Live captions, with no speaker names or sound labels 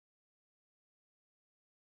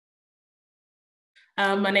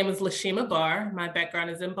My name is Lisheema Barr. My background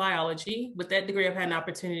is in biology. With that degree, I've had an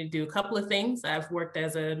opportunity to do a couple of things. I've worked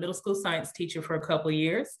as a middle school science teacher for a couple of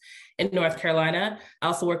years in North Carolina. I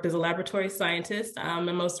also worked as a laboratory scientist. My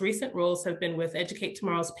most recent roles have been with Educate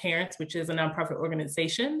Tomorrow's Parents, which is a nonprofit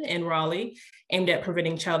organization in Raleigh aimed at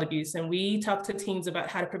preventing child abuse. And we talk to teens about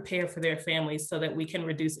how to prepare for their families so that we can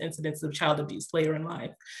reduce incidents of child abuse later in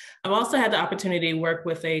life. I've also had the opportunity to work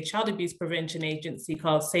with a child abuse prevention agency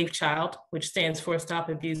called Safe Child, which stands for Stop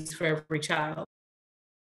Abuse for Every Child.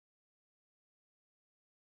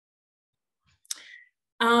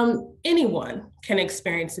 Anyone can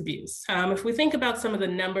experience abuse. If we think about some of the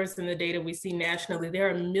numbers and the data we see nationally, there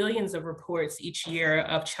are millions of reports each year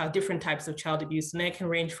of different types of child abuse, and that can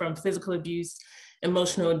range from physical abuse,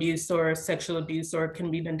 emotional abuse, or sexual abuse, or it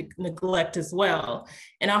can be neglect as well.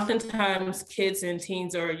 And oftentimes kids and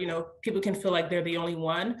teens, or people can feel like they're the only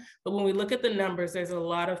one. But when we look at the numbers, there's a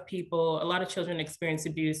lot of children experience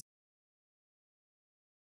abuse.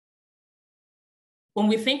 When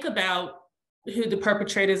we think about who the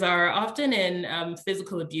perpetrators are, often in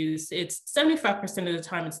physical abuse, it's 75% of the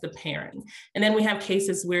time it's the parent. And then we have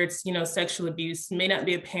cases where it's, sexual abuse, may not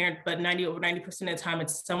be a parent, but over 90% of the time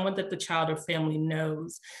it's someone that the child or family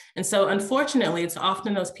knows. And so unfortunately, it's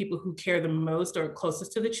often those people who care the most or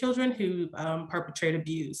closest to the children who perpetrate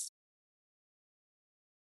abuse.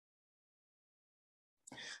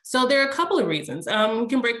 So there are a couple of reasons. We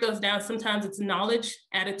can break those down. Sometimes it's knowledge,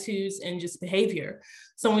 attitudes, and just behavior.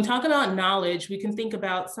 So when we talk about knowledge, we can think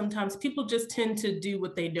about sometimes people just tend to do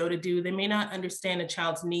what they know to do. They may not understand a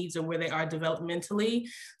child's needs or where they are developmentally.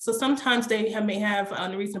 So sometimes they may have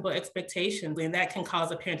unreasonable expectations, and that can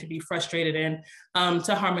cause a parent to be frustrated and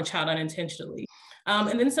to harm a child unintentionally.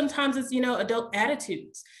 And then sometimes it's, adult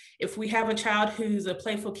attitudes. If we have a child who's a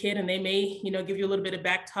playful kid and they may, give you a little bit of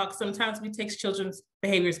back talk, sometimes we take children's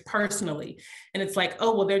behaviors personally. And it's like,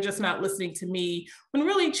 oh, well, they're just not listening to me. When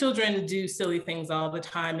really children do silly things all the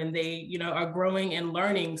time and they, are growing and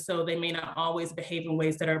learning. So they may not always behave in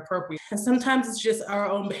ways that are appropriate. And sometimes it's just our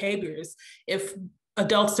own behaviors. If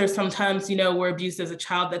adults are sometimes, were abused as a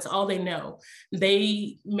child, that's all they know.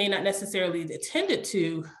 They may not necessarily intended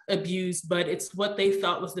to abuse, but it's what they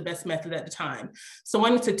thought was the best method at the time. So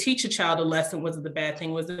wanting to teach a child a lesson wasn't the bad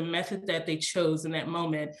thing, was the method that they chose in that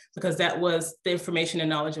moment, because that was the information and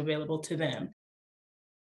knowledge available to them.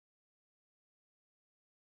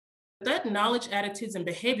 That knowledge, attitudes, and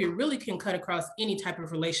behavior really can cut across any type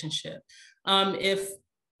of relationship. If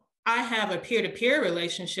I have a peer-to-peer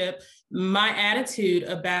relationship, my attitude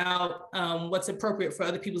about what's appropriate for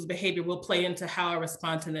other people's behavior will play into how I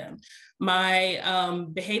respond to them. My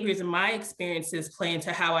behaviors and my experiences play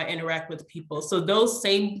into how I interact with people. So those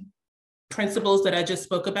same principles that I just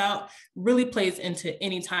spoke about really plays into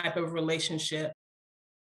any type of relationship.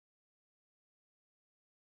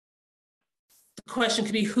 The question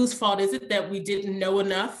could be, whose fault is it that we didn't know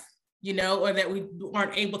enough, or that we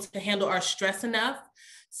aren't able to handle our stress enough?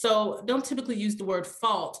 So don't typically use the word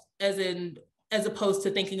fault as opposed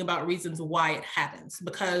to thinking about reasons why it happens,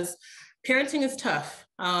 because parenting is tough.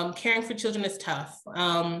 Caring for children is tough.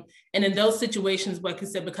 And in those situations, like I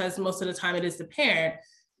said, because most of the time it is the parent,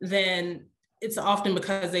 then it's often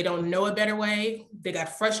because they don't know a better way. They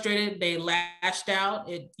got frustrated, they lashed out,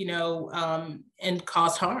 and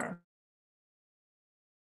caused harm.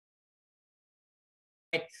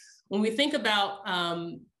 When we think about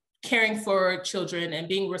caring for children and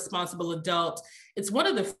being a responsible adult, it's one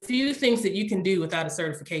of the few things that you can do without a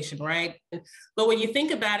certification, right? But when you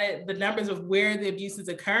think about it, the numbers of where the abuse is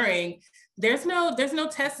occurring, there's no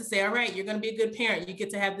test to say, all right, you're going to be a good parent, you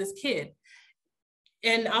get to have this kid.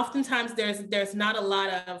 And oftentimes there's not a lot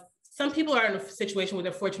of, some people are in a situation where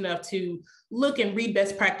they're fortunate enough to look and read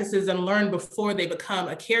best practices and learn before they become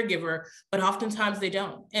a caregiver, but oftentimes they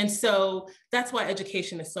don't. And so that's why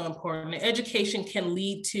education is so important. Education can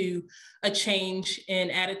lead to a change in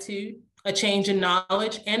attitude, a change in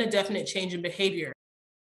knowledge, and a definite change in behavior.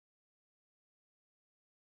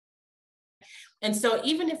 And so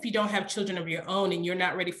even if you don't have children of your own and you're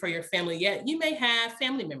not ready for your family yet, you may have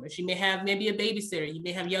family members. You may have maybe a babysitter. You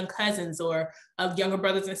may have young cousins or younger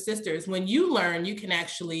brothers and sisters. When you learn, you can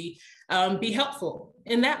actually be helpful.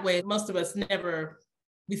 In that way, most of us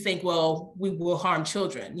we think, well, we will harm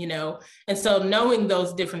children, And so knowing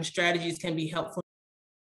those different strategies can be helpful.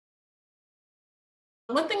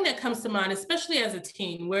 One thing that comes to mind, especially as a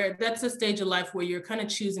teen, where that's a stage of life where you're kind of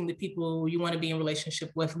choosing the people you want to be in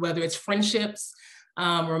relationship with, whether it's friendships,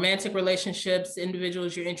 romantic relationships,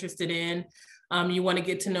 individuals you're interested in, you want to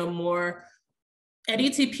get to know more. At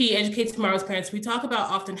ETP, Educate Tomorrow's Parents, we talk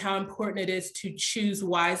about often how important it is to choose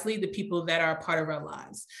wisely the people that are a part of our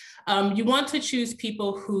lives. You want to choose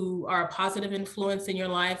people who are a positive influence in your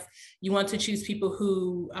life. You want to choose people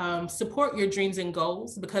who support your dreams and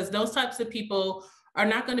goals, because those types of people are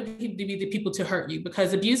not going to be the people to hurt you,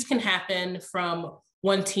 because abuse can happen from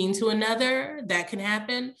one teen to another. That can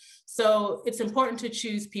happen. So it's important to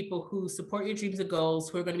choose people who support your dreams and goals,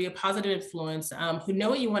 who are going to be a positive influence, who know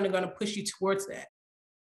what you want and going to push you towards that.